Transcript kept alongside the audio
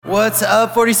What's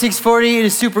up, 4640? It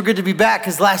is super good to be back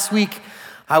because last week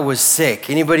I was sick.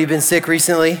 Anybody been sick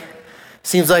recently?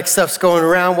 Seems like stuff's going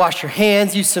around. Wash your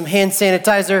hands, use some hand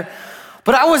sanitizer.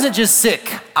 But I wasn't just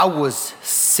sick. I was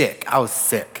sick,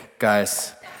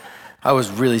 guys. I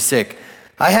was really sick.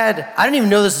 I didn't even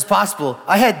know this was possible.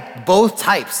 I had both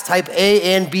types, type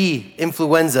A and B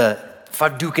influenza,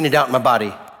 duking it out in my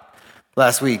body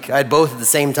last week. I had both at the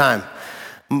same time.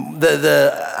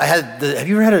 Have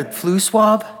you ever had a flu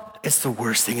swab? It's the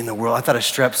worst thing in the world. I thought a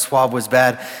strep swab was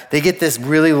bad. They get this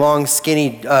really long,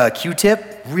 skinny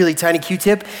Q-tip, really tiny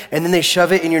Q-tip, and then they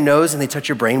shove it in your nose and they touch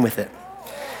your brain with it.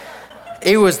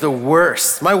 It was the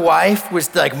worst. My wife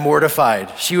was like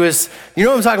mortified. She was, you know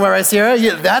what I'm talking about, right, Sierra?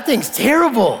 Yeah, that thing's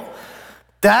terrible.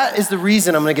 That is the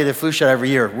reason I'm gonna get a flu shot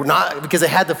every year. Not because I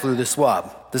had the flu, the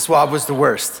swab. The swab was the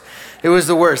worst. It was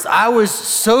the worst. I was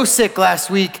so sick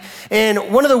last week,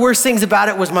 and one of the worst things about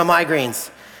it was my migraines.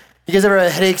 You guys ever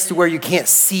had headaches to where you can't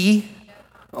see?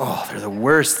 Oh, they're the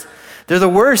worst. They're the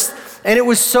worst. And it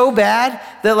was so bad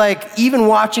that like even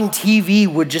watching TV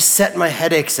would just set my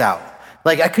headaches out.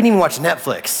 Like I couldn't even watch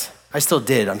Netflix. I still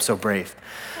did, I'm so brave.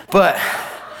 But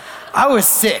I was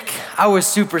sick. I was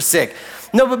super sick.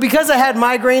 No, but because I had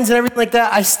migraines and everything like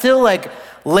that, I still like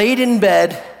laid in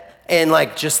bed and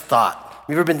like just thought.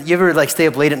 You ever like stay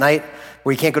up late at night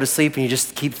where you can't go to sleep and you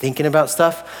just keep thinking about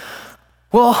stuff?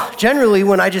 Well, generally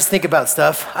when I just think about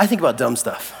stuff, I think about dumb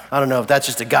stuff. I don't know if that's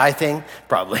just a guy thing,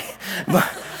 probably. But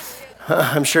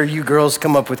I'm sure you girls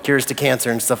come up with cures to cancer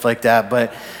and stuff like that.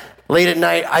 But late at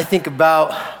night, I think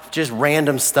about just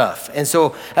random stuff. And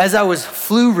so as I was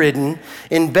flu-ridden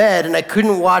in bed and I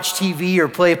couldn't watch TV or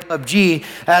play PUBG,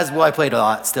 I played a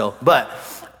lot still, but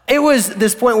it was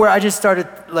this point where I just started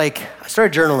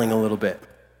journaling a little bit.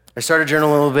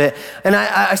 And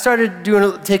I started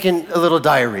taking a little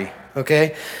diary,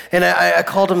 okay? And I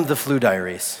called them the flu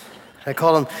diaries.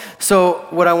 So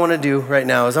what I wanna do right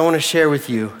now is I wanna share with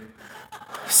you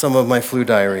some of my flu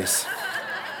diaries.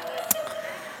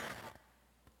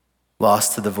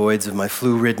 Lost to the voids of my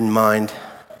flu-ridden mind,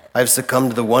 I've succumbed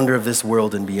to the wonder of this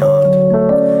world and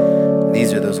beyond.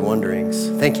 These are those wonderings.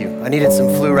 Thank you. I needed some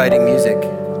flu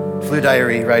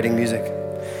diary writing music.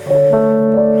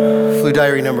 Flu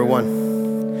diary number 1.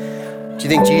 Do you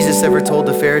think Jesus ever told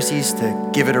the Pharisees to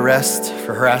give it a rest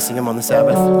for harassing him on the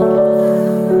Sabbath?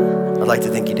 I'd like to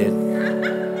think he did.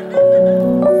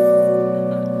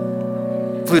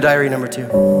 Flu diary number 2.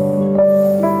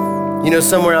 You know,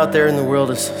 somewhere out there in the world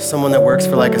is someone that works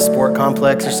for like a sport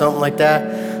complex or something like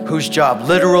that, whose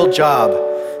literal job,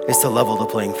 is to level the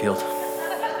playing field.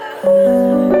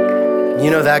 You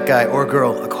know that guy or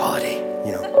girl, equality,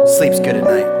 sleeps good at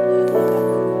night.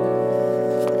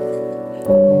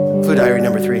 Flu diary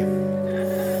number 3. Do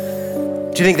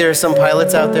you think there are some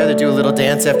pilots out there that do a little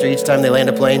dance after each time they land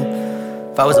a plane?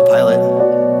 If I was a pilot,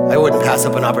 I wouldn't pass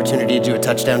up an opportunity to do a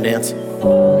touchdown dance.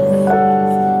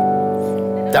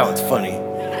 That one's funny.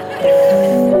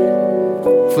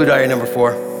 Flu diary number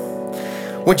 4.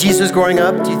 When Jesus was growing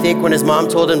up, do you think when his mom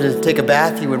told him to take a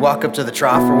bath, he would walk up to the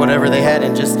trough or whatever they had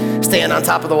and just stand on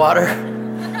top of the water?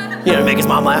 To make his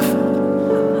mom laugh?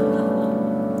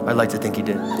 I'd like to think he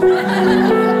did.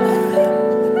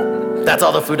 That's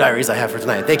all the flu diaries I have for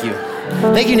tonight. Thank you.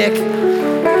 Thank you, Nick.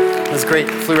 That's great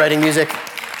flu writing music.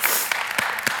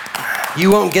 You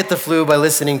won't get the flu by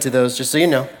listening to those, just so you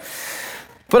know.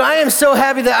 But I am so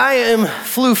happy that I am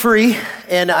flu-free,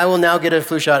 and I will now get a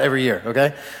flu shot every year,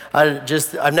 okay?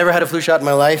 I've never had a flu shot in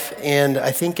my life, and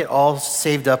I think it all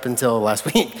saved up until last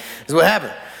week is what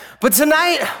happened. But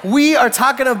tonight, we are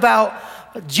talking about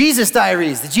Jesus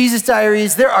Diaries. The Jesus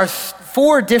Diaries, there are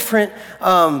 4 different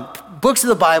books of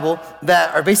the Bible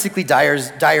that are basically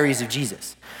diaries of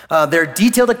Jesus. They're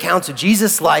detailed accounts of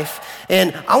Jesus' life,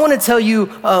 and I want to tell you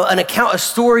a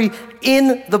story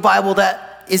in the Bible that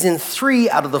is in 3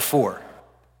 out of the 4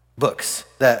 books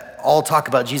that all talk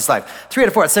about Jesus' life. 3 out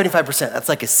of 4, that's 75%. That's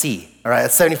like a C, all right?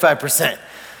 That's 75%.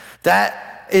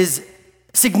 That is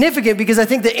significant because I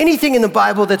think that anything in the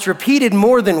Bible that's repeated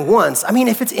more than once,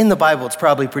 if it's in the Bible, it's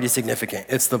probably pretty significant.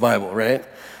 It's the Bible, right?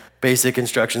 Basic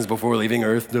instructions before leaving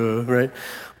Earth, right?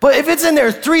 But if it's in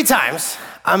there 3 times,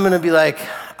 I'm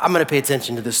gonna pay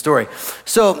attention to this story.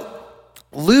 So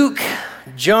Luke,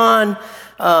 John,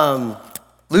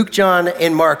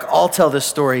 and Mark all tell this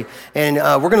story, and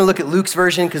we're gonna look at Luke's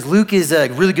version because Luke is a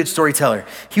really good storyteller.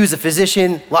 He was a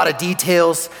physician, a lot of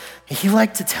details. He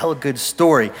liked to tell a good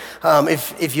story.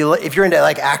 If you're into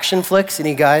like action flicks,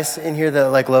 any guys in here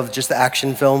that like love just the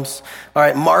action films? All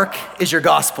right, Mark is your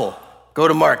gospel. Go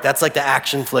to Mark. That's like the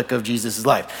action flick of Jesus'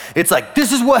 life. It's like,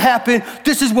 this is what happened,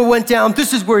 this is what went down,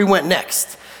 this is where he went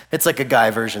next. It's like a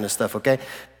guy version of stuff, okay?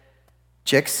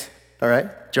 Chicks, all right?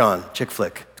 John, chick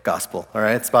flick, gospel, all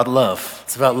right? It's about love.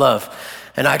 It's about love.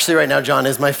 And actually right now, John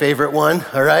is my favorite one,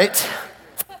 all right?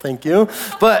 Thank you.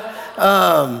 But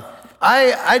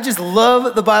I just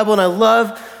love the Bible, and I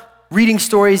love reading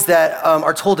stories that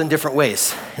are told in different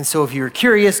ways. And so if you're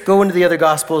curious, go into the other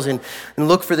Gospels and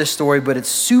look for this story, but it's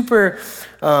super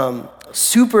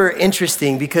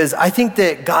interesting because I think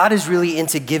that God is really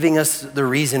into giving us the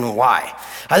reason why.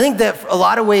 I think that a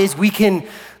lot of ways we can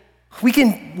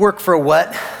work for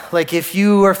what? Like if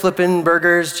you are flipping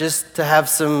burgers just to have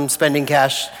some spending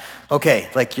cash, okay,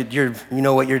 like you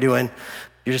know what you're doing.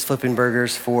 You're just flipping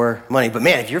burgers for money. But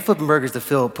man, if you're flipping burgers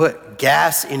to put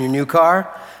gas in your new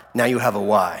car, now you have a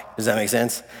why. Does that make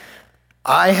sense?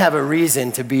 I have a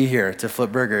reason to be here to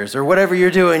flip burgers or whatever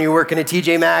you're doing. You're working at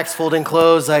TJ Maxx, folding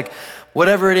clothes, like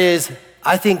whatever it is.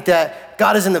 I think that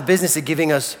God is in the business of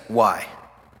giving us why.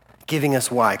 Giving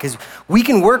us why. Because we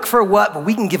can work for what, but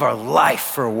we can give our life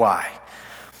for why.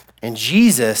 And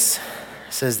Jesus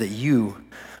says that you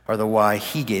are the why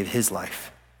he gave his life.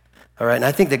 All right, and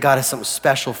I think that God has something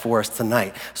special for us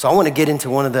tonight. So I want to get into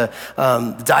one of the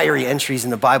diary entries in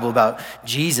the Bible about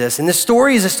Jesus. And this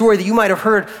story is a story that you might have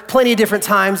heard plenty of different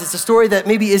times. It's a story that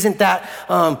maybe isn't that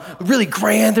really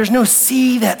grand. There's no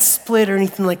sea that's split or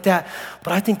anything like that.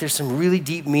 But I think there's some really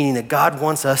deep meaning that God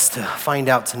wants us to find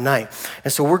out tonight.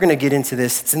 And so we're going to get into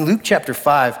this. It's in Luke chapter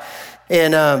 5.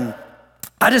 And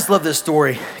I just love this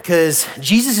story because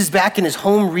Jesus is back in his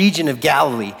home region of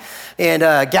Galilee. And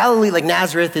Galilee, like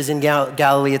Nazareth is in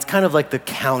Galilee. It's kind of like the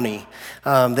county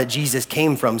that Jesus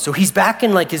came from. So he's back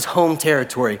in like his home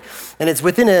territory. And it's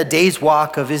within a day's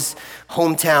walk of his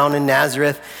hometown in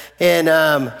Nazareth. And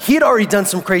he had already done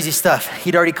some crazy stuff.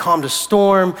 He'd already calmed a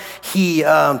storm. He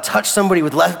touched somebody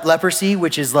with leprosy,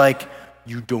 which is like,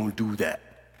 you don't do that.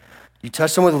 You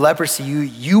touch someone with leprosy,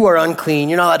 you are unclean.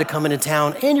 You're not allowed to come into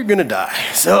town and you're gonna die.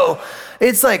 So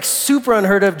it's like super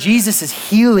unheard of. Jesus is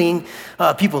healing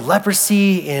people with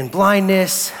leprosy and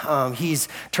blindness. He's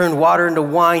turned water into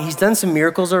wine. He's done some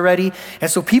miracles already.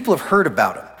 And so people have heard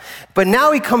about him. But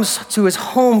now he comes to his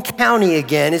home county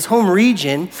again, his home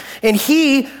region, and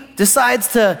he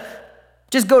decides to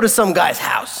just go to some guy's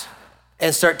house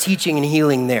and start teaching and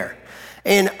healing there.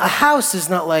 And a house is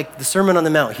not like the Sermon on the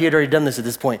Mount. He had already done this at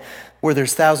this point, where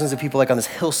there's thousands of people like on this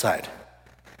hillside.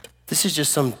 This is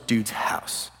just some dude's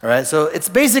house, all right? So it's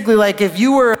basically like if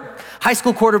you were a high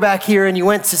school quarterback here and you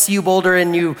went to CU Boulder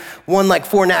and you won like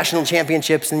 4 national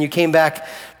championships and you came back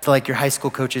to like your high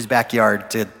school coach's backyard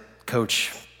to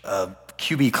coach a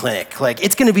QB clinic. Like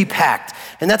it's gonna be packed.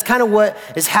 And that's kind of what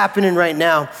is happening right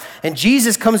now. And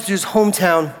Jesus comes to his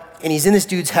hometown and he's in this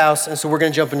dude's house. And so we're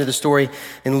gonna jump into the story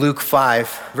in Luke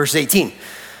 5, verse 18. It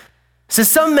says,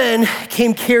 some men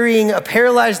came carrying a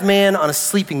paralyzed man on a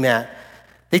sleeping mat.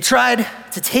 They tried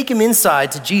to take him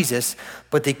inside to Jesus,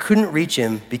 but they couldn't reach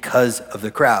him because of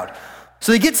the crowd.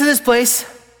 So they get to this place.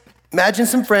 Imagine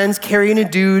some friends carrying a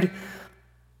dude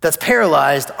that's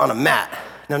paralyzed on a mat.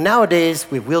 Now nowadays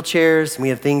we have wheelchairs and we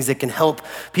have things that can help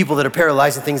people that are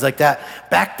paralyzed and things like that.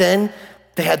 Back then,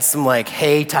 they had some like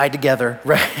hay tied together,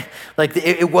 right? Like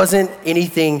it wasn't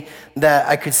anything that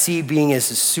I could see being as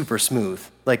super smooth.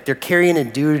 Like they're carrying a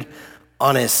dude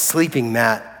on his sleeping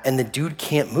mat and the dude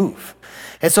can't move.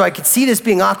 And so I could see this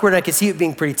being awkward and I could see it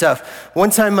being pretty tough. One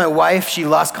time my wife, she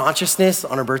lost consciousness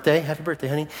on her birthday. Happy birthday,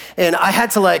 honey. And I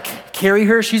had to like carry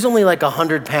her. She's only like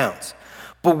 100 pounds.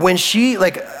 But when she,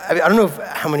 like, I don't know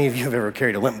how many of you have ever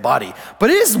carried a limp body,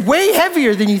 but it is way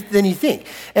heavier than you think.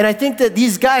 And I think that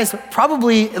these guys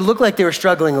probably, it looked like they were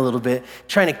struggling a little bit,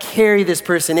 trying to carry this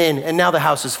person in, and now the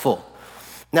house is full.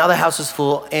 Now the house is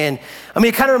full, and I mean,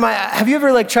 it kind of have you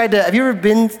ever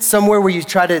been somewhere where you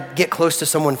try to get close to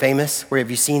someone famous? Where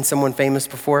have you seen someone famous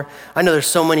before? I know there's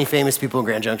so many famous people in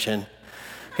Grand Junction.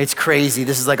 It's crazy.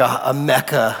 This is like a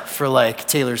mecca for like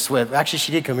Taylor Swift. Actually,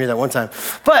 she did come here that one time.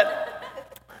 But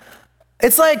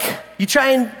it's like you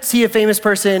try and see a famous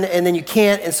person and then you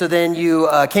can't, and so then you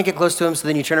can't get close to him, so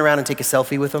then you turn around and take a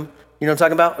selfie with him. You know what I'm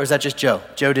talking about? Or is that just Joe?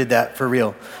 Joe did that for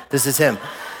real. This is him.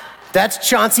 That's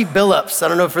Chauncey Billups. I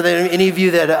don't know for any of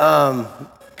you that,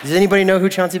 does anybody know who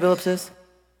Chauncey Billups is?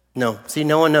 No. See,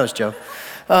 no one knows, Joe.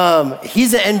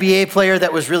 He's an NBA player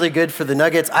that was really good for the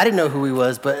Nuggets. I didn't know who he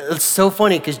was, but it's so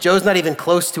funny because Joe's not even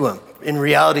close to him in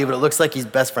reality, but it looks like he's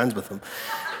best friends with him.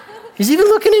 He's even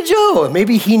looking at Joe.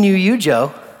 Maybe he knew you,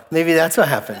 Joe. Maybe that's what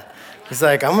happened. He's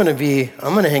like, I'm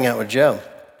gonna hang out with Joe.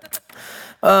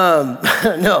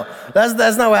 No,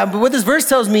 that's not what happened. But what this verse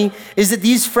tells me is that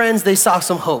these friends, they saw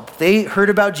some hope. They heard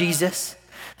about Jesus.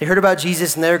 And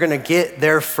they're gonna get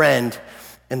their friend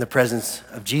in the presence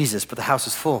of Jesus, but the house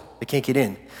is full. They can't get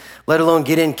in. Let alone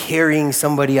get in carrying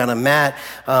somebody on a mat,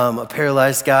 a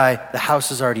paralyzed guy. The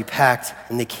house is already packed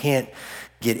and they can't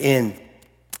get in.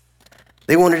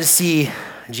 They wanted to see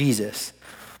Jesus.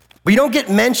 But you don't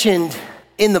get mentioned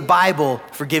in the Bible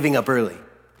for giving up early.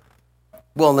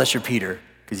 Well, unless you're Peter,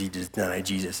 because he just denied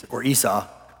Jesus, or Esau,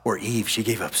 or Eve, she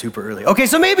gave up super early. Okay,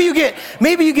 so maybe you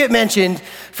get mentioned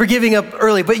for giving up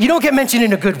early, but you don't get mentioned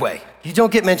in a good way. You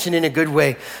don't get mentioned in a good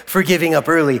way for giving up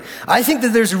early. I think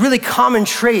that there's a really common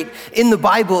trait in the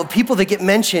Bible of people that get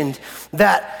mentioned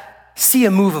that see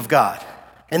a move of God.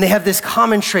 And they have this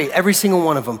common trait, every single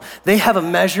one of them. They have a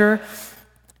measure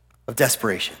of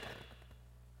desperation.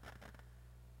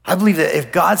 I believe that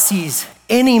if God sees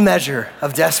any measure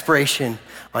of desperation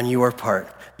on your part,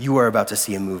 you are about to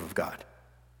see a move of God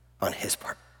on his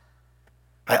part.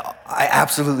 I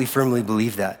absolutely firmly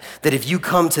believe that if you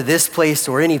come to this place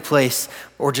or any place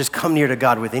or just come near to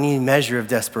God with any measure of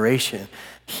desperation,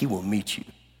 he will meet you.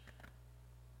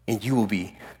 And you will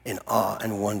be in awe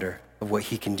and wonder of what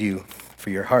he can do for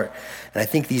your heart. And I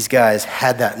think these guys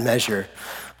had that measure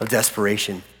of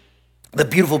desperation. The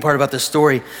beautiful part about this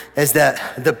story is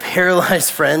that the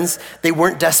paralyzed friends, they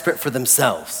weren't desperate for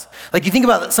themselves. Like you think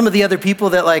about some of the other people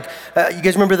that you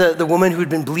guys remember the woman who had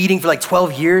been bleeding for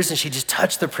 12 years and she just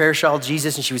touched the prayer shawl of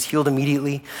Jesus and she was healed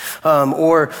immediately.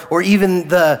 Or even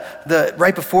the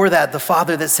right before that, the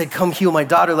father that said, come heal my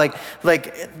daughter.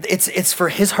 It's for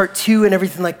his heart too and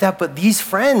everything like that. But these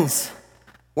friends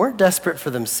weren't desperate for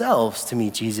themselves to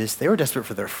meet Jesus. They were desperate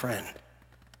for their friend.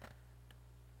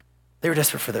 They were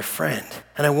desperate for their friend.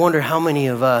 And I wonder how many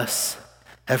of us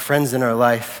have friends in our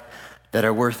life that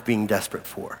are worth being desperate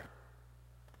for.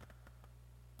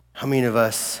 How many of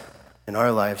us in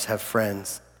our lives have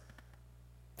friends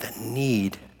that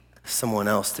need someone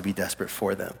else to be desperate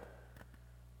for them?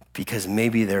 Because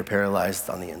maybe they're paralyzed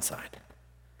on the inside.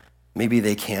 Maybe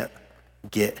they can't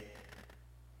get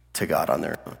to God on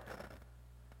their own.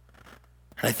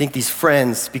 And I think these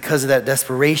friends, because of that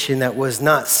desperation that was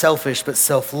not selfish but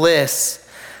selfless,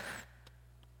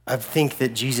 I think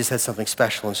that Jesus had something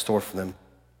special in store for them.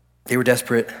 They were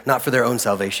desperate, not for their own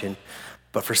salvation,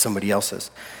 but for somebody else's.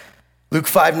 Luke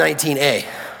 5:19a.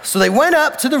 So they went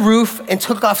up to the roof and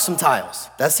took off some tiles.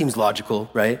 That seems logical,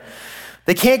 right?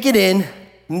 They can't get in.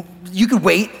 You could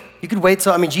wait.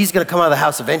 So, Jesus is going to come out of the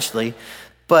house eventually,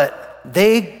 but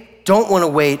they don't want to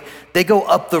wait. They go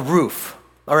up the roof.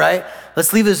 All right,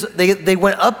 let's leave this. They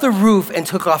went up the roof and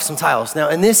took off some tiles. Now,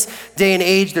 in this day and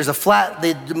age, there's a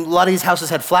lot of these houses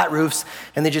had flat roofs,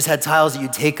 and they just had tiles that you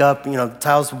take up.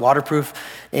 Tiles waterproof,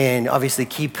 and obviously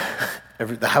keep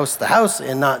the house,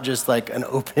 and not just like an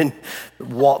open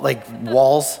wall, like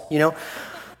walls.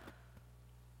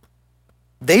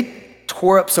 They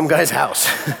tore up some guy's house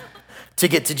to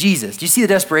get to Jesus. Do you see the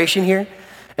desperation here?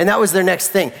 And that was their next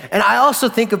thing. And I also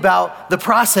think about the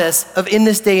process of, in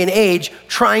this day and age,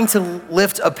 trying to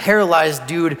lift a paralyzed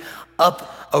dude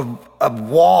up a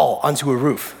wall onto a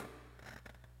roof.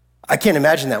 I can't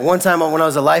imagine that. One time when I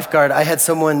was a lifeguard, I had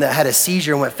someone that had a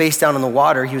seizure and went face down in the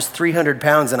water. He was 300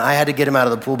 pounds and I had to get him out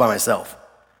of the pool by myself.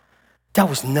 That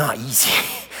was not easy.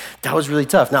 That was really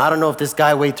tough. Now, I don't know if this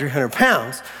guy weighed 300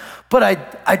 pounds, but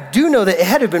I do know that it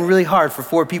had to have been really hard for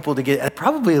 4 people to get, and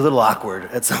probably a little awkward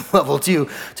at some level too,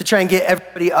 to try and get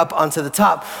everybody up onto the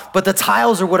top. But the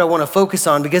tiles are what I want to focus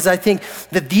on, because I think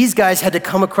that these guys had to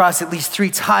come across at least 3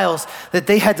 tiles that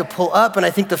they had to pull up, and I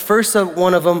think the first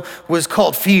one of them was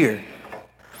called fear.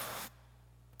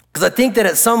 Because I think that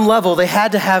at some level they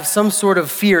had to have some sort of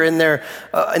fear in their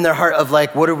heart of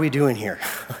what are we doing here?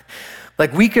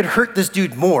 We could hurt this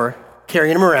dude more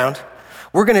carrying him around.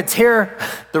 We're gonna tear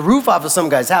the roof off of some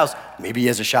guy's house. Maybe he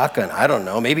has a shotgun, I don't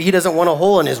know. Maybe he doesn't want a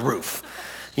hole in his roof.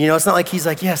 It's not like he's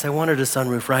like, yes, I wanted a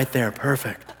sunroof right there,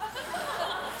 perfect.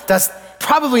 That's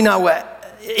probably not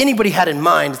what anybody had in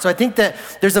mind. So I think that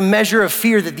there's a measure of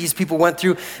fear that these people went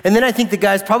through. And then I think the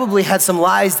guys probably had some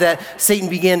lies that Satan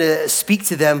began to speak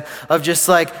to them of just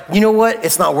you know what,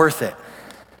 it's not worth it.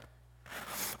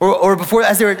 Or before,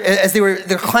 as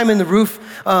they're climbing the roof,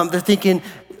 they're thinking,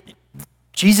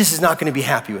 Jesus is not going to be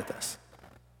happy with us.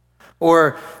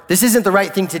 Or this isn't the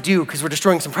right thing to do because we're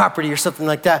destroying some property or something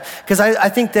like that. Because I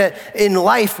think that in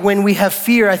life, when we have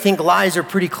fear, I think lies are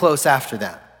pretty close after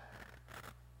that.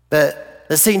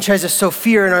 That Satan tries to sow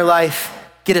fear in our life,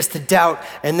 get us to doubt,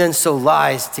 and then sow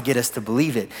lies to get us to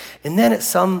believe it. And then at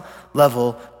some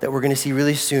level that we're going to see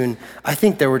really soon, I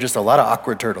think there were just a lot of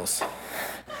awkward turtles.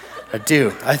 I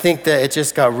do. I think that it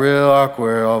just got real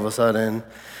awkward all of a sudden.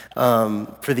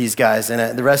 For these guys.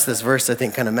 And the rest of this verse, I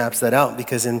think, kind of maps that out,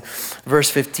 because in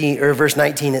verse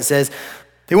 19, it says,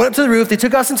 They went up to the roof, they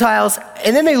took out some tiles,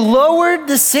 and then they lowered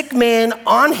the sick man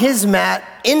on his mat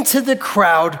into the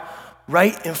crowd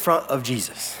right in front of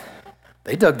Jesus.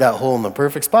 They dug that hole in the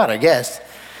perfect spot, I guess.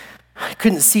 I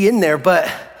couldn't see in there,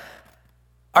 but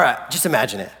all right, just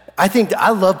imagine it.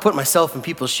 I love putting myself in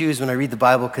people's shoes when I read the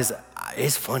Bible because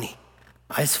it's funny.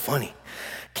 It's funny.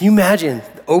 Can you imagine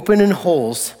opening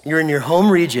holes? You're in your home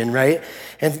region, right?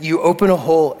 And you open a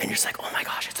hole and you're just like, oh my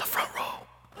gosh, it's the front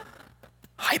row.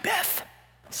 Hi, Beth.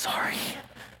 Sorry.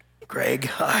 Greg,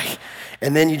 hi.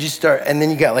 And then you just start, and then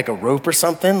you got like a rope or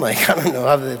something. Like, I don't know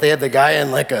how they had the guy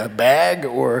in like a bag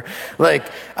or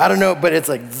like, I don't know, but it's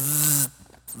like zzz,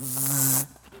 zzz,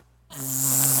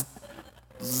 zzz,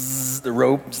 zzz, the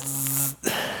rope, zzz,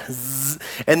 zzz.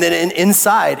 And then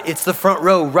inside, it's the front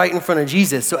row right in front of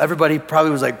Jesus. So everybody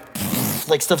probably was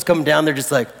like stuff's coming down. They're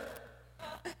just like,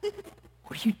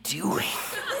 what are you doing?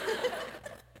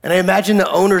 And I imagine the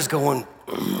owners going,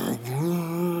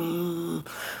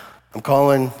 I'm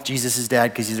calling Jesus'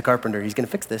 dad because he's a carpenter. He's going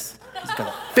to fix this. He's going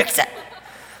to fix it.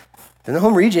 In the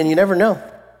home region, you never know.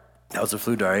 That was a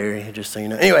flu diary, just so you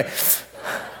know. Anyway,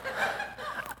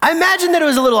 I imagine that it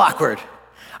was a little awkward.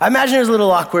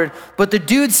 But the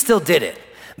dudes still did it.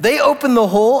 They opened the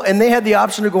hole and they had the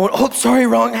option of going, oh, sorry,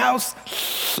 wrong house.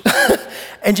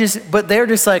 But they're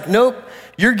just like, nope,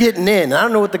 you're getting in. I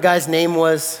don't know what the guy's name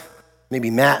was, maybe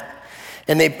Matt.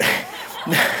 And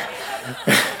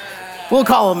we'll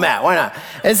call him Matt, why not?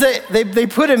 And so they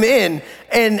put him in,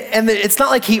 and it's not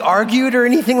like he argued or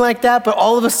anything like that, but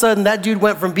all of a sudden that dude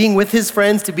went from being with his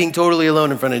friends to being totally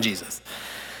alone in front of Jesus.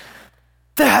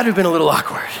 That had to have been a little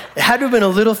awkward. It had to have been a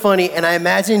little funny, and I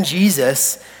imagine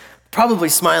Jesus probably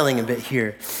smiling a bit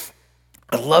here.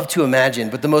 I'd love to imagine,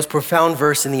 but the most profound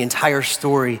verse in the entire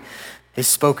story is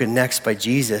spoken next by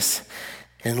Jesus.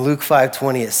 In Luke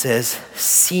 5:20, it says,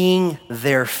 seeing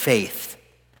their faith,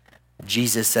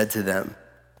 Jesus said to them,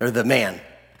 or the man,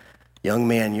 young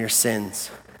man, your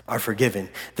sins are forgiven.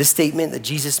 This statement that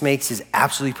Jesus makes is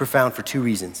absolutely profound for two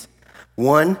reasons.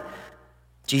 One,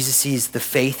 Jesus sees the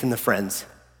faith in the friends.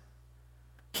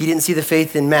 He didn't see the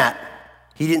faith in Matt.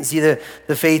 He didn't see the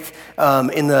faith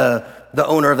in the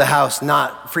owner of the house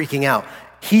not freaking out.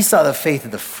 He saw the faith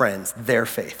of the friends, their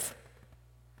faith.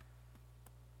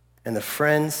 And the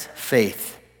friends'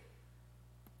 faith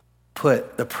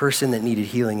put the person that needed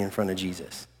healing in front of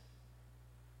Jesus.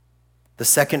 The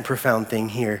second profound thing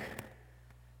here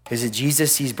is that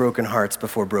Jesus sees broken hearts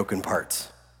before broken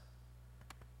parts.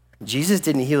 Jesus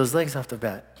didn't heal his legs off the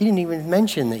bat. He didn't even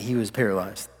mention that he was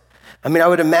paralyzed. I mean, I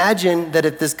would imagine that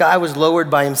if this guy was lowered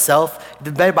by himself,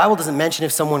 the Bible doesn't mention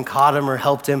if someone caught him or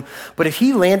helped him, but if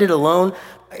he landed alone,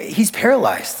 he's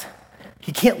paralyzed.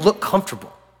 He can't look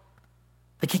comfortable.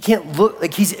 Like he can't look,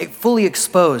 like he's fully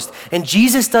exposed. And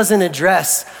Jesus doesn't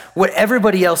address what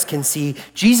everybody else can see.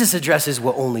 Jesus addresses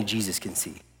what only Jesus can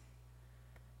see.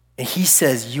 And he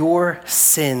says, your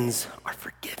sins are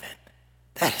forgiven.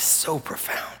 That is so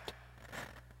profound.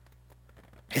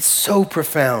 It's so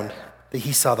profound that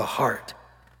he saw the heart.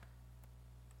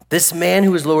 This man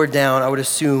who was lowered down, I would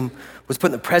assume, was put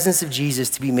in the presence of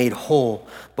Jesus to be made whole.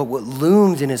 But what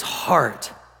loomed in his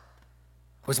heart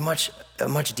was a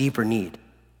much deeper need.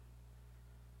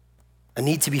 A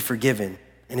need to be forgiven.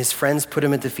 And his friends put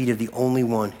him at the feet of the only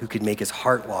one who could make his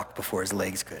heart walk before his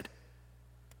legs could.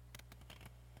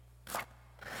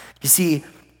 You see,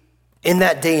 in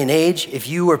that day and age, if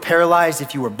you were paralyzed,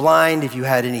 if you were blind, if you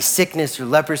had any sickness or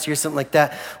leprosy or something like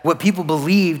that, what people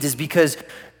believed is because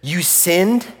you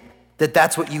sinned,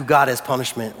 that's what you got as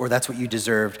punishment, or that's what you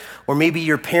deserved. Or maybe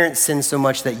your parents sinned so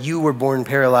much that you were born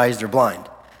paralyzed or blind.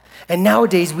 And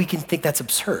nowadays, we can think that's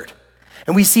absurd.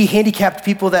 And we see handicapped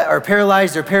people that are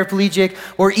paralyzed or paraplegic,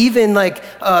 or even like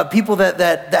people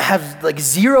that have like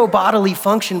zero bodily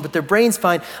function, but their brain's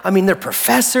fine. I mean, they're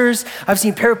professors. I've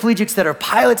seen paraplegics that are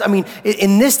pilots. I mean,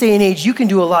 in this day and age, you can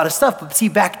do a lot of stuff. But see,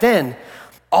 back then,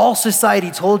 all society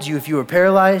told you if you were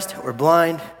paralyzed or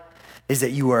blind is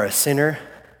that you are a sinner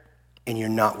and you're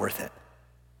not worth it.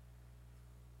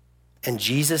 And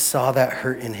Jesus saw that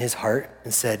hurt in his heart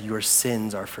and said, your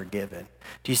sins are forgiven.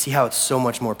 Do you see how it's so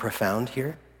much more profound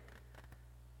here?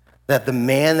 That the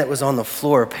man that was on the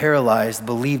floor paralyzed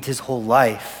believed his whole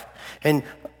life. And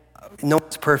no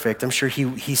one's perfect. I'm sure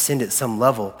he sinned at some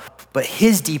level. But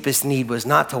his deepest need was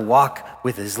not to walk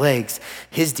with his legs.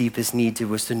 His deepest need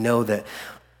was to know that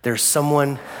there's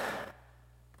someone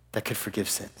that could forgive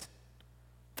sins.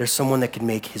 There's someone that could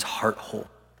make his heart whole.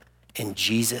 And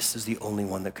Jesus is the only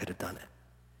one that could have done it.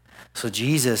 So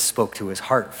Jesus spoke to his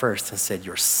heart first and said,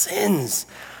 your sins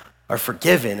are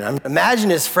forgiven. And imagine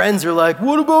his friends are like,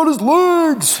 what about his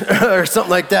legs? Or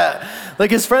something like that.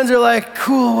 Like his friends are like,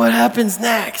 cool, what happens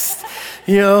next?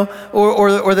 You know,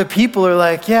 or the people are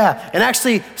like, yeah. And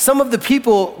actually, some of the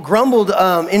people grumbled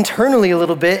internally a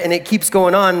little bit, and it keeps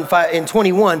going on in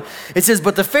 21. It says,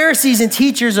 but the Pharisees and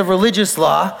teachers of religious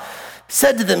law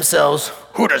said to themselves,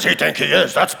 who does he think he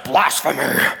is? That's blasphemy.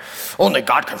 Only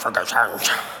God can forgive sins.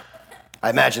 I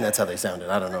imagine that's how they sounded.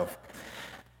 I don't know if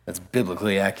that's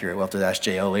biblically accurate. We'll have to ask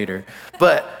JL later.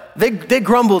 But they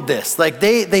grumbled this. Like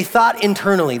they thought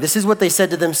internally. This is what they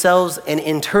said to themselves and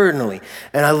internally.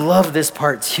 And I love this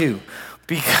part too,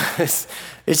 because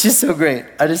it's just so great.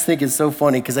 I just think it's so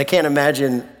funny because I can't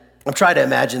imagine, I'm trying to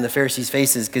imagine the Pharisees'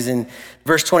 faces, because in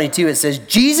verse 22 it says,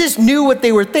 Jesus knew what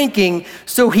they were thinking,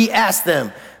 so he asked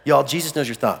them. Y'all, Jesus knows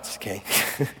your thoughts, okay?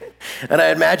 And I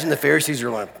imagine the Pharisees are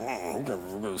like,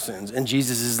 those sins. And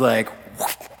Jesus is like,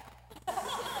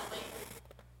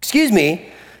 excuse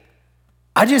me.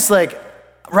 I just like,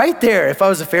 right there, if I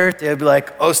was a Pharisee, I'd be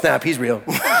like, oh snap, he's real.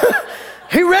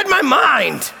 He read my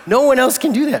mind. No one else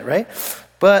can do that, right?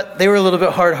 But they were a little bit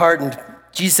hard-hardened.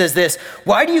 Jesus says this,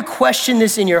 why do you question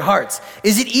this in your hearts?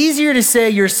 Is it easier to say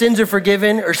your sins are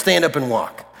forgiven or stand up and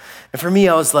walk? And for me,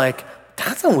 I was like,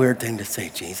 that's a weird thing to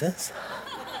say, Jesus.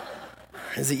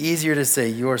 Is it easier to say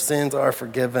your sins are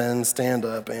forgiven, stand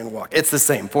up and walk? It's the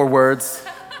same, 4 words.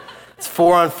 It's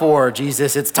 4 on 4,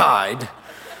 Jesus, it's tied.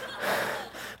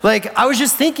 Like, I was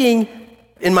just thinking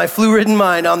in my flu-ridden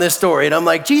mind on this story, and I'm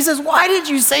like, Jesus, why did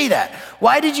you say that?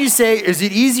 Why did you say, is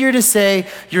it easier to say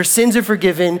your sins are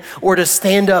forgiven or to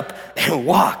stand up and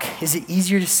walk? Is it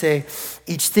easier to say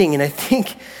each thing? And I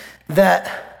think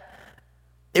that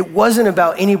it wasn't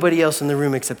about anybody else in the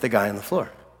room except the guy on the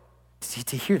floor.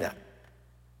 To hear that.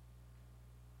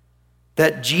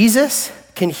 That Jesus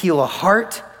can heal a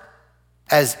heart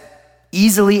as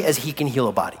easily as he can heal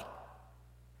a body.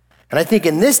 And I think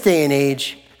in this day and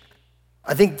age,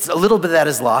 I think a little bit of that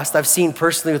is lost. I've seen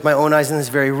personally with my own eyes in this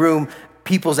very room,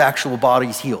 people's actual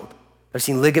bodies healed. I've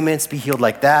seen ligaments be healed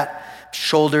like that,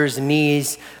 shoulders,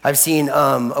 knees. I've seen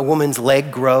a woman's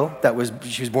leg grow.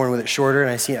 She was born with it shorter,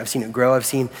 and I've seen it grow. I've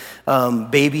seen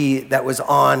baby that was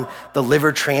on the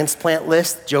liver transplant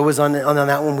list. Joe was on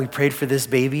that one. We prayed for this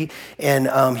baby,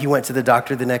 and he went to the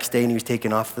doctor the next day, and he was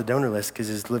taken off the donor list because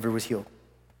his liver was healed.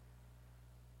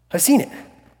 I've seen it.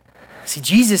 See,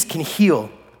 Jesus can heal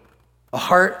a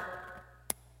heart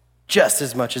just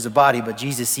as much as a body, but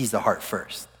Jesus sees the heart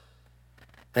first.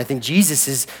 And I think Jesus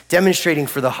is demonstrating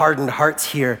for the hardened hearts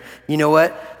here, you know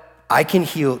what? I can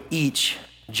heal each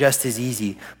just as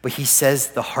easy, but he says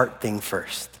the heart thing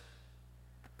first.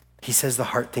 He says the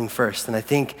heart thing first. And I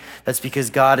think that's because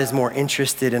God is more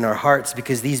interested in our hearts,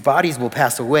 because these bodies will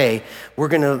pass away.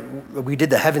 We did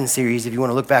the heaven series, if you want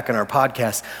to look back on our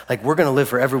podcast, like we're gonna live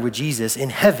forever with Jesus in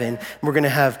heaven, and we're gonna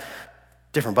have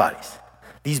different bodies.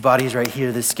 These bodies right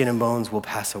here, the skin and bones will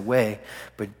pass away,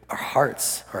 but our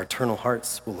hearts, our eternal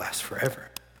hearts will last forever.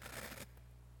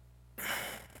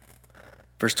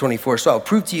 Verse 24, so I'll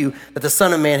prove to you that the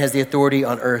Son of Man has the authority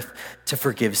on earth to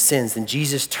forgive sins. Then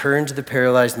Jesus turned to the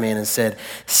paralyzed man and said,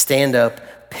 stand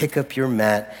up, pick up your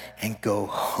mat, and go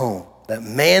home. That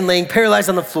man laying paralyzed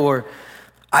on the floor,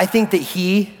 I think that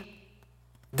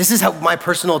this is how my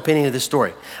personal opinion of this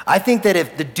story. I think that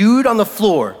if the dude on the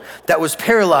floor that was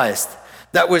paralyzed,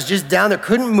 that was just down there,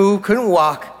 couldn't move, couldn't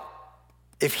walk,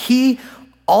 if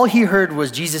all he heard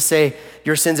was Jesus say,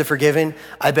 your sins are forgiven,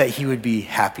 I bet he would be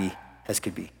happy as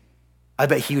could be. I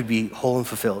bet he would be whole and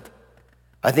fulfilled.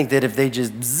 I think that if they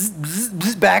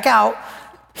just back out,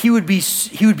 he would be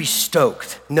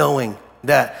stoked knowing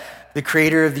that the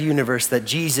creator of the universe, that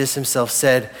Jesus himself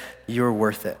said, you're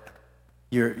worth it.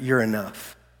 You're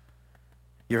enough.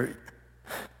 You're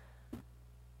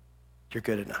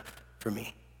good enough for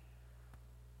me.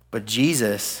 But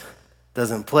Jesus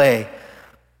doesn't play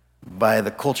by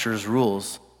the culture's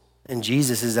rules, and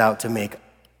Jesus is out to make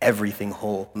everything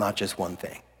whole, not just one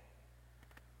thing.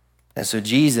 And so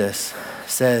Jesus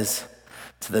says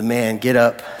to the man, get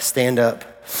up, stand up,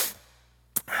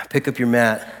 pick up your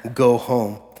mat, go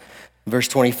home. Verse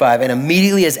 25, and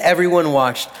immediately as everyone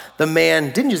watched, the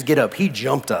man didn't just get up, he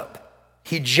jumped up.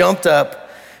 He jumped up,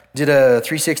 did a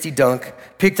 360 dunk,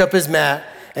 picked up his mat,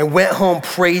 and went home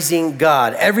praising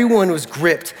God. Everyone was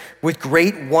gripped with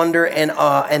great wonder and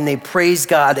awe, and they praised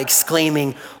God,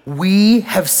 exclaiming, we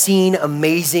have seen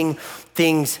amazing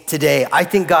things today. I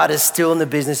think God is still in the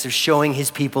business of showing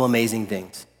his people amazing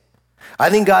things. I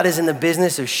think God is in the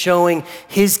business of showing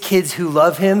his kids who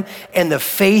love him and the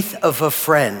faith of a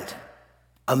friend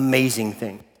amazing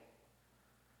thing.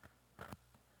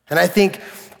 And I think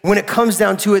when it comes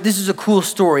down to it, this is a cool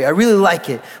story. I really like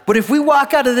it. But if we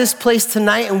walk out of this place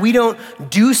tonight and we don't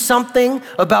do something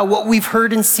about what we've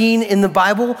heard and seen in the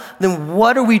Bible, then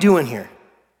what are we doing here?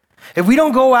 If we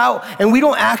don't go out and we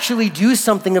don't actually do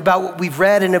something about what we've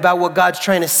read and about what God's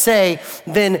trying to say,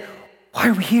 then why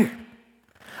are we here?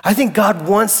 I think God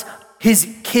wants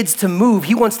his kids to move.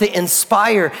 He wants to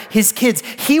inspire his kids.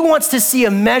 He wants to see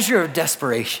a measure of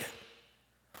desperation.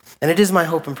 And it is my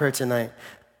hope and prayer tonight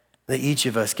that each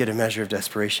of us get a measure of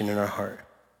desperation in our heart.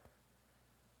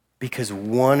 Because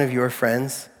one of your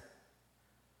friends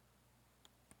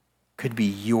could be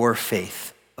your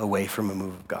faith away from a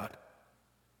move of God.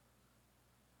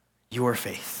 Your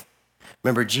faith.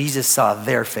 Remember, Jesus saw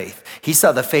their faith. He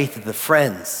saw the faith of the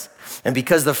friends. And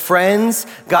because the friends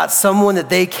got someone that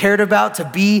they cared about to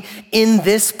be in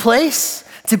this place,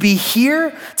 to be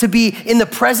here, to be in the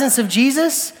presence of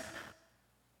Jesus,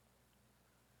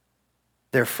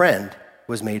 their friend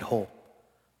was made whole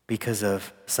because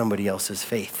of somebody else's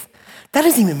faith. That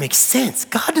doesn't even make sense.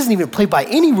 God doesn't even play by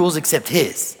any rules except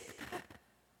his.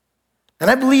 And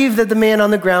I believe that the man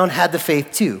on the ground had the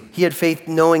faith too. He had faith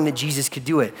knowing that Jesus could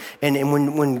do it. And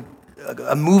when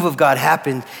a move of God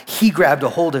happened, he grabbed a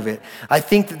hold of it. I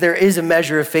think that there is a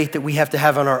measure of faith that we have to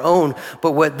have on our own.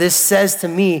 But what this says to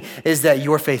me is that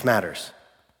your faith matters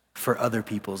for other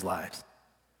people's lives.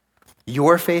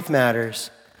 Your faith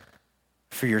matters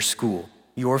for your school.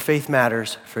 Your faith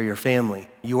matters for your family.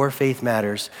 Your faith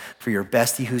matters for your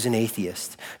bestie who's an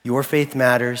atheist. Your faith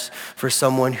matters for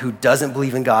someone who doesn't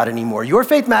believe in God anymore. Your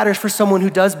faith matters for someone who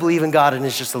does believe in God and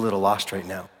is just a little lost right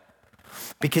now.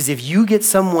 Because if you get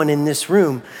someone in this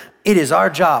room, it is our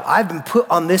job. I've been put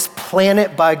on this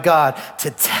planet by God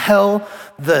to tell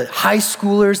the high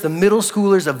schoolers, the middle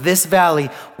schoolers of this valley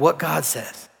what God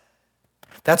says.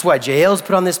 That's why JL's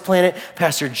put on this planet,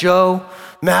 Pastor Joe,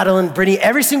 Madeline, Brittany,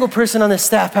 every single person on this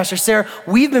staff, Pastor Sarah,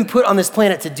 we've been put on this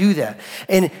planet to do that.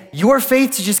 And your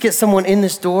faith to just get someone in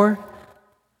this door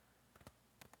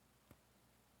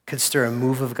could stir a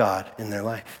move of God in their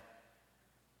life.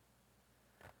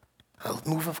 A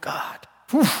move of God.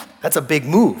 Whew, that's a big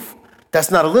move. That's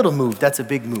not a little move, that's a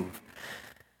big move.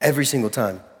 Every single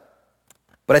time.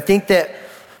 But I think that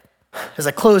as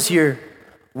I close here,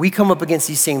 we come up against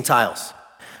these same tiles.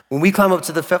 When we climb up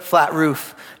to the flat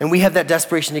roof and we have that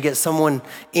desperation to get someone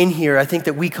in here, I think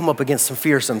that we come up against some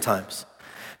fear sometimes.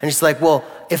 And it's like, well,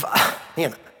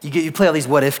 you play all these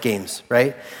what if games,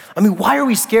 right? I mean, why are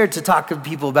we scared to talk to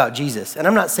people about Jesus? And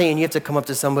I'm not saying you have to come up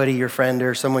to somebody, your friend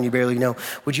or someone you barely know.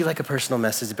 Would you like a personal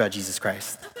message about Jesus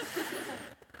Christ?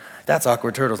 That's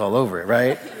awkward turtles all over it,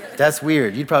 right? That's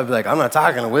weird. You'd probably be like, I'm not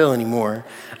talking to Will anymore.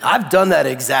 I've done that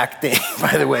exact thing,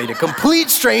 by the way, to complete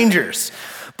strangers.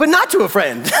 But not to a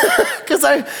friend,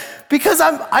 because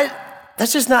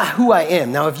that's just not who I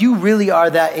am. Now, if you really are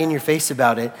that in your face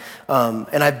about it,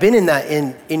 and I've been in that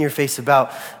in your face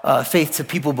about faith to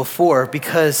people before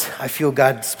because I feel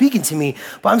God speaking to me,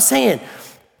 but I'm saying,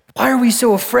 why are we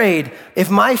so afraid?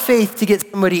 If my faith to get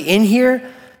somebody in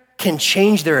here can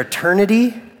change their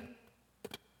eternity,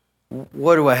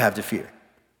 what do I have to fear?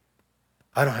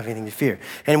 I don't have anything to fear.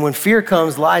 And when fear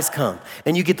comes, lies come.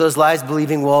 And you get those lies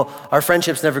believing, well, our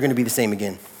friendship's never going to be the same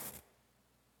again.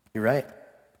 You're right.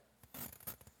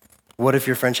 What if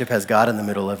your friendship has God in the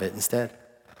middle of it instead?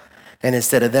 And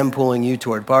instead of them pulling you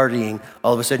toward partying,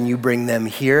 all of a sudden you bring them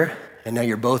here, and now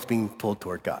you're both being pulled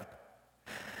toward God.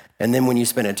 And then when you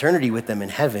spend eternity with them in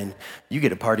heaven, you get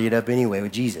to party it up anyway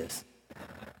with Jesus.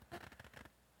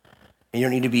 And you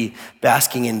don't need to be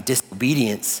basking in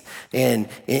disobedience and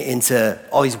into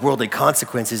all these worldly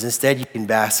consequences. Instead, you can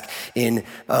bask in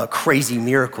crazy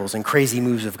miracles and crazy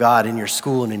moves of God in your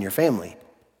school and in your family.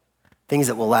 Things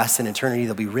that will last in eternity,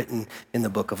 they'll be written in the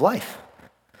book of life.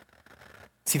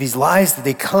 See, these lies that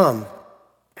they come,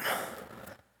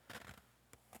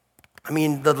 I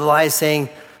mean, the lie is saying,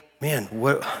 man,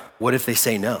 what if they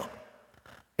say no?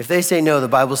 If they say no, the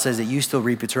Bible says that you still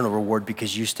reap eternal reward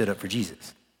because you stood up for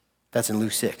Jesus. That's in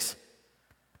Luke 6.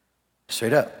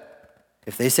 Straight up.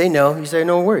 If they say no, you say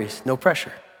no worries, no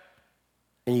pressure.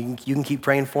 And you can keep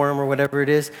praying for them or whatever it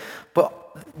is. But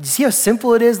you see how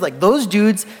simple it is? Like those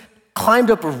dudes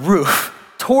climbed up a roof,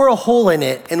 tore a hole in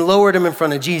it, and lowered them in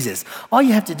front of Jesus. All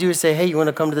you have to do is say, hey, you want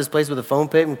to come to this place with a foam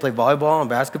pit and we play volleyball and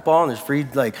basketball and there's free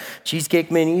like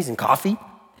cheesecake minis and coffee?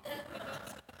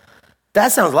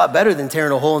 That sounds a lot better than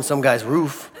tearing a hole in some guy's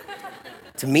roof.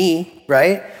 To me,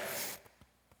 right?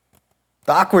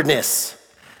 The awkwardness.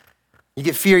 You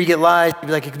get fear, you get lies. You'd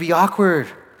be like, it could be awkward.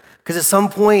 Because at some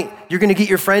point, you're going to get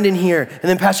your friend in here, and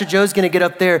then Pastor Joe's going to get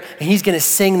up there, and he's going to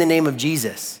sing the name of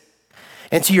Jesus.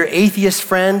 And to your atheist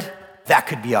friend, that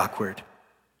could be awkward.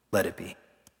 Let it be.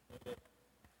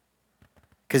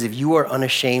 Because if you are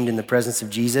unashamed in the presence of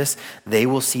Jesus, they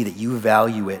will see that you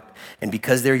value it. And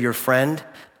because they're your friend,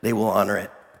 they will honor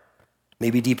it.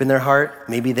 Maybe deep in their heart,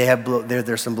 maybe they have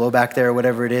there's some blowback there or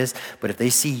whatever it is. But if they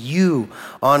see you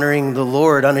honoring the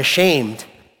Lord unashamed,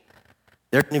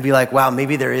 they're going to be like, wow,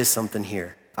 maybe there is something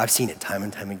here. I've seen it time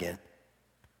and time again.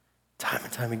 Time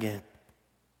and time again.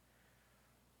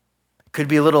 Could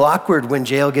be a little awkward when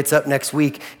Jael gets up next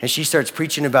week and she starts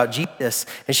preaching about Jesus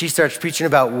and she starts preaching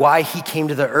about why he came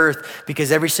to the earth,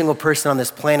 because every single person on this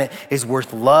planet is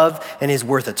worth love and is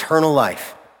worth eternal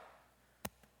life.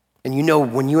 And you know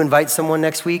when you invite someone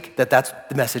next week that's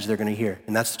the message they're gonna hear,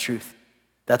 and that's the truth.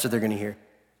 That's what they're gonna hear.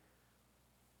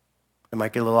 It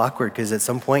might get a little awkward because at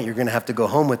some point you're gonna have to go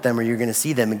home with them or you're gonna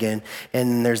see them again.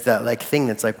 And there's that like thing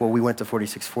that's like, well, we went to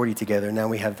 4640 together. Now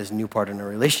we have this new part in our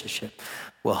relationship.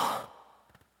 Well,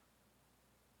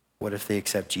 what if they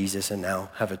accept Jesus and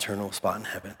now have eternal spot in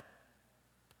heaven?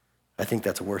 I think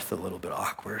that's worth a little bit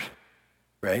awkward,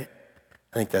 right?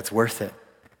 I think that's worth it.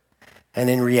 And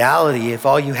in reality, if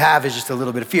all you have is just a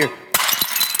little bit of fear,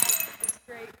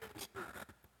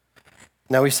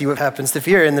 now we see what happens to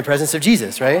fear in the presence of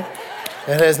Jesus, right?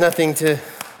 It has nothing to,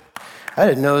 I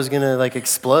didn't know it was gonna like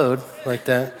explode like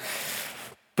that.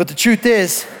 But the truth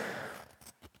is,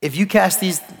 if you cast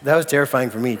these, that was terrifying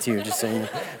for me too, just saying.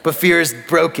 But fear is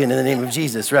broken in the name of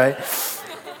Jesus, right?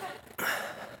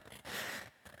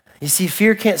 You see,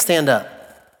 fear can't stand up.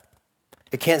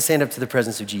 It can't stand up to the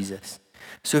presence of Jesus.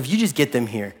 So if you just get them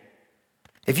here,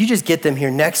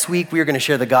 next week we are gonna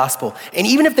share the gospel. And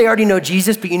even if they already know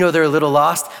Jesus, but you know they're a little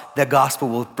lost, the gospel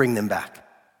will bring them back.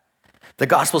 The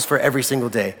gospel's for every single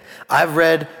day. I've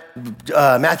read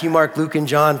Matthew, Mark, Luke, and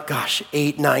John,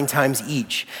 8, 9 times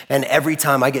each. And every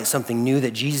time I get something new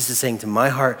that Jesus is saying to my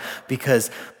heart, because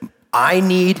I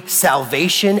need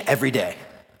salvation every day.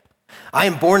 I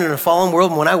am born in a fallen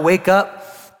world, and when I wake up,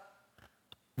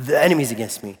 the enemy's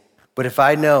against me. But if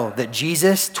I know that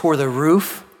Jesus tore the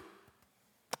roof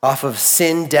off of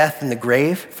sin, death, and the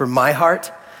grave for my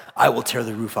heart, I will tear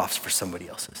the roof off for somebody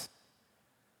else's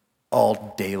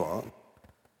all day long.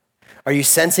 Are you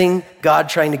sensing God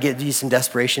trying to give you some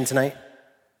desperation tonight?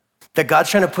 That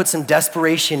God's trying to put some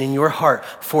desperation in your heart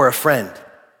for a friend,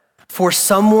 for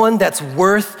someone that's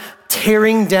worth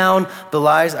tearing down the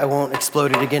lies. I won't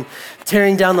explode it again.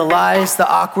 Tearing down the lies, the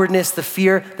awkwardness, the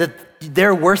fear, that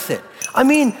they're worth it. I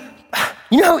mean,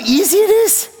 you know how easy it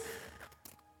is?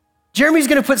 Jeremy's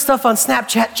gonna put stuff on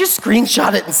Snapchat, just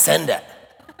screenshot it and send it.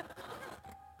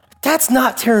 That's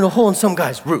not tearing a hole in some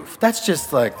guy's roof. That's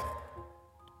just like,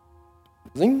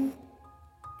 zing.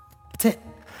 That's it.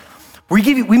 We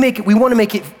want to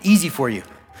make it easy for you.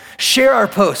 Share our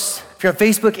posts. If you're on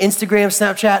Facebook, Instagram,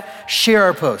 Snapchat, share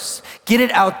our posts. Get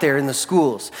it out there in the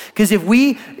schools. Because if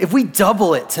we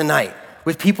double it tonight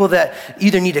with people that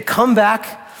either need to come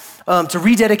back to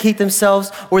rededicate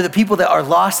themselves, or the people that are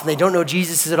lost and they don't know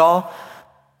Jesus at all,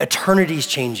 eternity's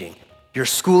changing. Your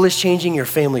school is changing, your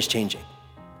family's changing.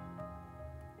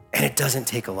 And it doesn't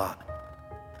take a lot.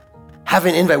 Have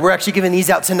an invite. We're actually giving these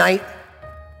out tonight,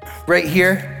 right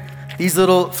here. These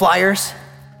little flyers,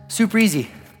 super easy.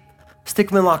 Stick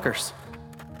them in lockers.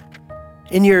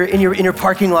 In your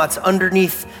parking lots,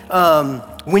 underneath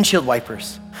windshield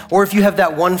wipers. Or if you have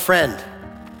that one friend.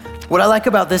 What I like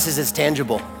about this is it's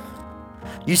tangible.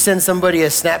 You send somebody a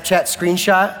Snapchat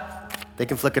screenshot, they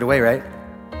can flick it away, right?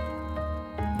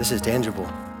 This is tangible.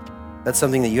 That's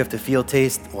something that you have to feel,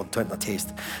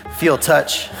 feel,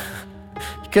 touch.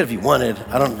 You could if you wanted.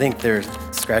 I don't think there's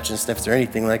scratch and sniffs or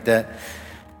anything like that.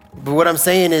 But what I'm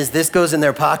saying is this goes in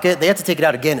their pocket. They have to take it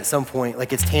out again at some point.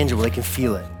 Like it's tangible, they can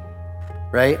feel it,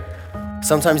 right?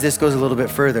 Sometimes this goes a little bit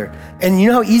further. And you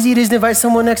know how easy it is to invite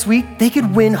someone next week? They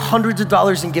could win hundreds of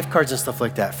dollars in gift cards and stuff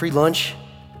like that. Free lunch.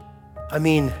 I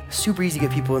mean, super easy to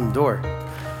get people in the door.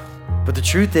 But the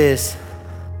truth is,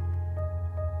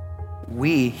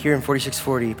 we here in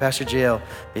 4640, Pastor Jael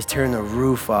is tearing the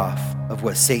roof off of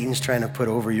what Satan's trying to put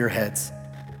over your heads.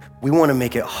 We want to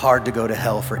make it hard to go to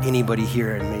hell for anybody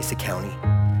here in Mesa County,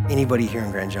 anybody here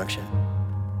in Grand Junction.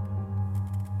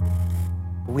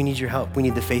 But we need your help. We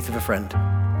need the faith of a friend.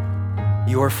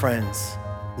 Your friends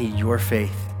need your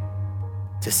faith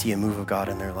to see a move of God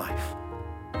in their life.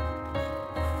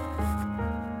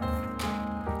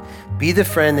 Be the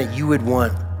friend that you would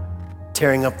want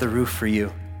tearing up the roof for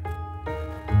you.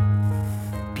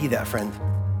 Be that friend.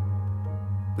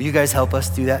 Will you guys help us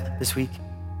do that this week?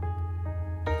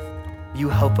 You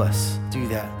help us do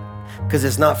that. Because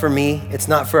it's not for me, it's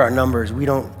not for our numbers. We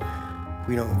don't,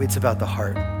 it's about the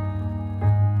heart.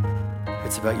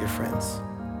 It's about your friends.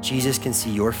 Jesus can see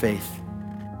your faith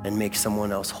and make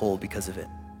someone else whole because of it.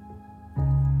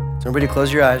 So everybody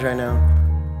close your eyes right now.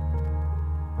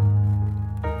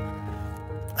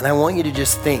 And I want you to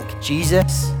just think,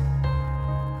 Jesus,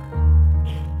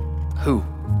 who?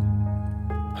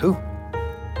 Who?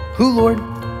 Who, Lord?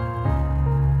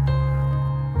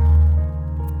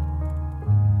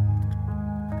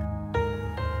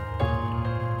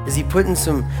 Is he putting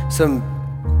some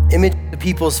image of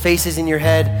people's faces in your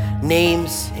head,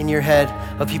 names in your head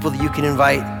of people that you can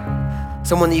invite,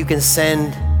 someone that you can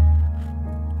send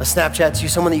a Snapchat to,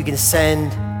 someone that you can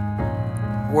send,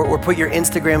 or put your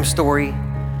Instagram story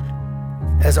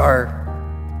as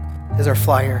our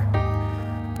flyer?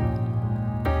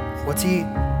 What's he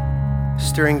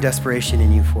stirring desperation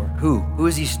in you for? Who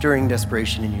is he stirring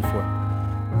desperation in you for?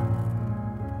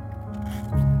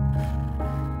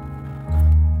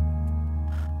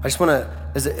 I just want to,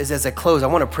 as I close, I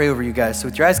want to pray over you guys. So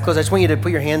with your eyes closed, I just want you to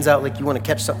put your hands out like you want to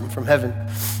catch something from heaven.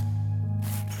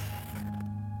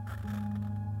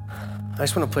 I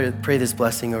just want to pray this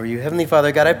blessing over you. Heavenly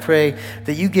Father, God, I pray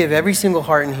that you give every single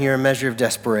heart in here a measure of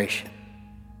desperation.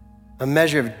 A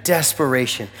measure of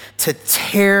desperation to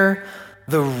tear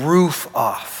the roof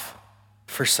off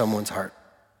for someone's heart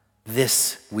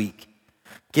this week.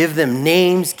 Give them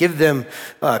names, give them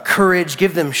courage,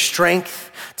 give them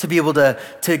strength to be able to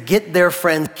get their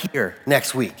friends here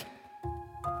next week.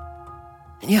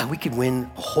 And yeah, we could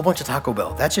win a whole bunch of Taco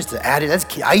Bell. That's just added, that's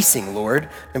icing, Lord,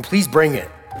 and please bring it.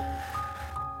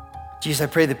 Jesus, I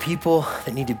pray the people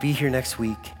that need to be here next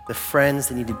week, the friends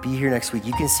that need to be here next week,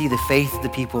 you can see the faith of the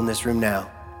people in this room now.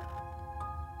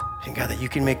 And God, that you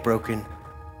can make broken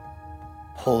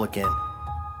whole again.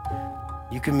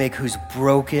 You can make who's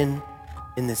broken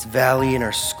in this valley, in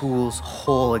our schools,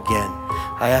 whole again.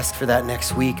 I ask for that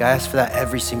next week. I ask for that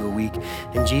every single week.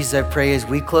 And Jesus, I pray as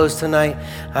we close tonight,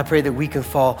 I pray that we can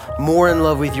fall more in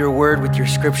love with your word, with your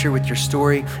scripture, with your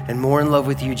story, and more in love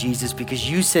with you, Jesus, because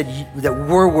you said that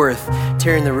we're worth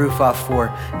tearing the roof off for.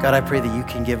 God, I pray that you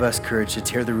can give us courage to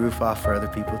tear the roof off for other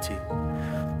people too.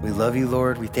 We love you,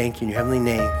 Lord. We thank you in your heavenly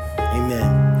name.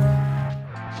 Amen.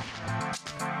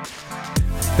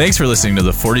 Thanks for listening to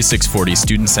the 4640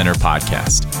 Student Center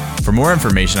podcast. For more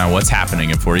information on what's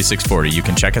happening in 4640, you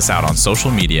can check us out on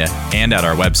social media and at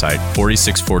our website,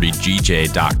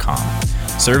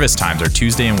 4640gj.com. Service times are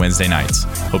Tuesday and Wednesday nights.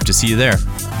 Hope to see you there.